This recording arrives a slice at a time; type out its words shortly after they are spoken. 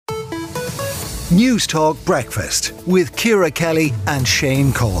Newstalk Breakfast with Ciara Kelly and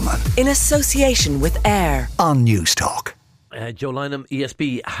Shane Coleman. In association with AIR on Newstalk. Joe Lynam,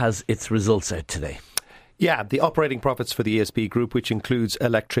 ESB has its results out today. Yeah, the operating profits for the ESB group, which includes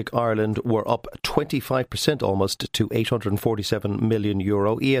Electric Ireland, were up 25% almost to €847 million.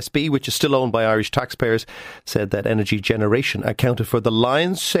 ESB, which is still owned by Irish taxpayers, said that energy generation accounted for the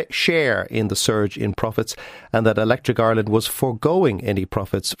lion's share in the surge in profits, and that Electric Ireland was foregoing any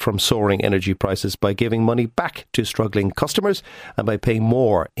profits from soaring energy prices by giving money back to struggling customers and by paying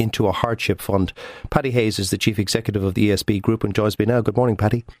more into a hardship fund. Paddy Hayes is the chief executive of the ESB group and joins me now. Good morning,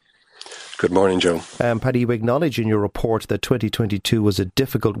 Paddy. Good morning, Joe. Paddy, you acknowledge in your report that 2022 was a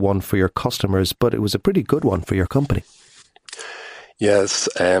difficult one for your customers, but it was a pretty good one for your company. Yes,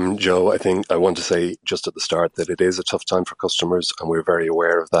 Joe, I think I want to say just at the start that it is a tough time for customers, and we're very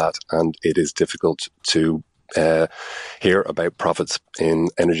aware of that, and it is difficult to hear about profits in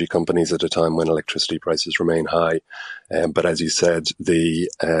energy companies at a time when electricity prices remain high. But as you said, the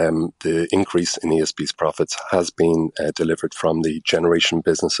increase in ESB's profits has been delivered from the generation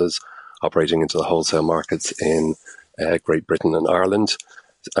businesses operating into the wholesale markets in Great Britain and Ireland.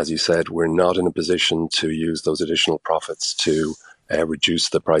 As you said, we're not in a position to use those additional profits to reduce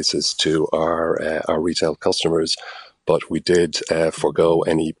the prices to our retail customers. But we did forego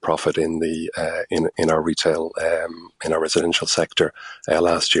any profit in our retail, in our residential sector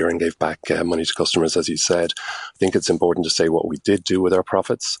last year and gave back money to customers, as you said. I think it's important to say what we did do with our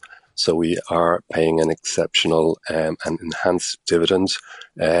profits. So we are paying an exceptional and enhanced dividend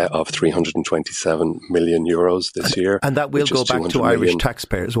of €327 million this year. And that will go back to Irish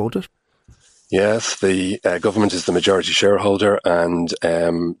taxpayers, won't it? Yes, the government is the majority shareholder, and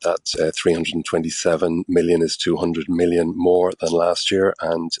that 327 million is 200 million more than last year,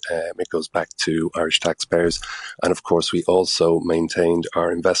 and it goes back to Irish taxpayers. And of course, we also maintained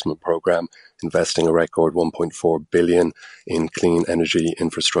our investment programme, investing a record 1.4 billion in clean energy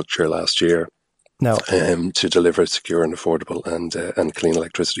infrastructure last year. Now, to deliver secure and affordable and clean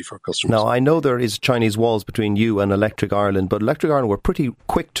electricity for customers. Now, I know there is Chinese walls between you and Electric Ireland, but Electric Ireland were pretty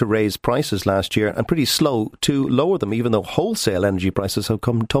quick to raise prices last year and pretty slow to lower them, even though wholesale energy prices have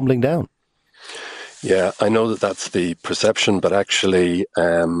come tumbling down. Yeah, I know that that's the perception, but actually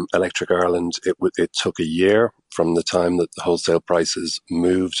Electric Ireland, it took a year from the time that the wholesale prices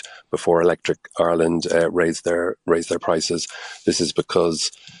moved before Electric Ireland raised their prices. This is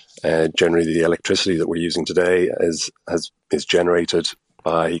because generally the electricity that we're using today is generated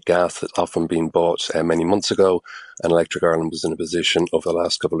by gas that's often been bought many months ago, and Electric Ireland was in a position over the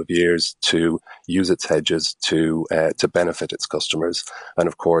last couple of years to use its hedges to benefit its customers. And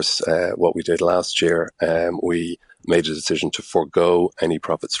of course, what we did last year, we made a decision to forego any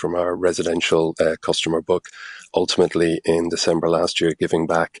profits from our residential customer book, ultimately in December last year giving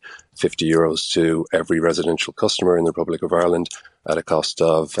back €50 to every residential customer in the Republic of Ireland at a cost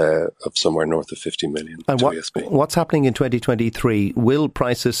of somewhere north of 50 million and to ESB. What's happening in 2023? Will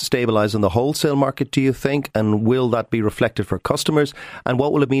prices stabilise in the wholesale market, do you think? And will that be reflected for customers? And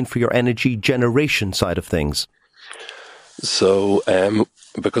what will it mean for your energy generation side of things? So,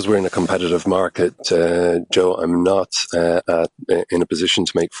 because we're in a competitive market, Joe, I'm not in a position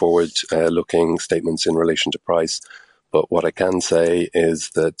to make forward-looking statements in relation to price. But what I can say is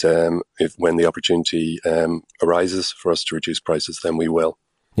that when the opportunity arises for us to reduce prices, then we will.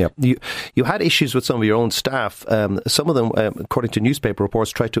 Yeah, you had issues with some of your own staff. Some of them, according to newspaper reports,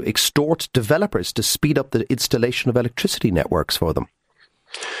 tried to extort developers to speed up the installation of electricity networks for them.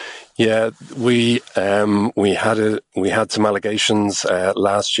 Yeah, we had some allegations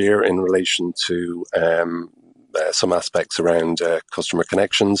last year in relation to some aspects around customer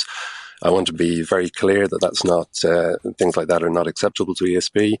connections. I want to be very clear that that's not things like that are not acceptable to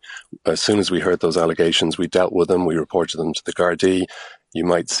ESB. As soon as we heard those allegations, we dealt with them. We reported them to the Gardaí. You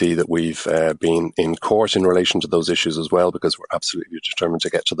might see that we've been in court in relation to those issues as well, because we're absolutely determined to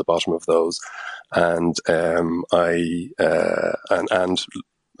get to the bottom of those. And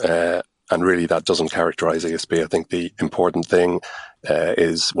And really, that doesn't characterise ESB. I think the important thing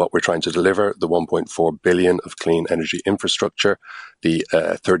is what we're trying to deliver, the 1.4 billion of clean energy infrastructure, the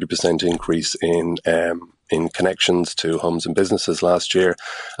 30% increase in connections to homes and businesses last year,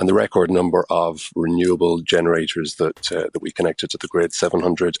 and the record number of renewable generators that we connected to the grid,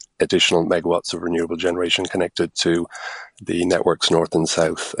 700 additional megawatts of renewable generation connected to the networks north and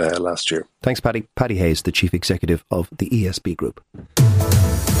south last year. Thanks, Paddy. Paddy Hayes, the Chief Executive of the ESB Group.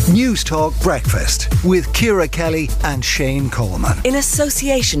 Newstalk Breakfast with Ciara Kelly and Shane Coleman. In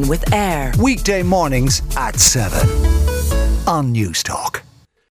association with AIR. Weekday mornings at 7 on Newstalk.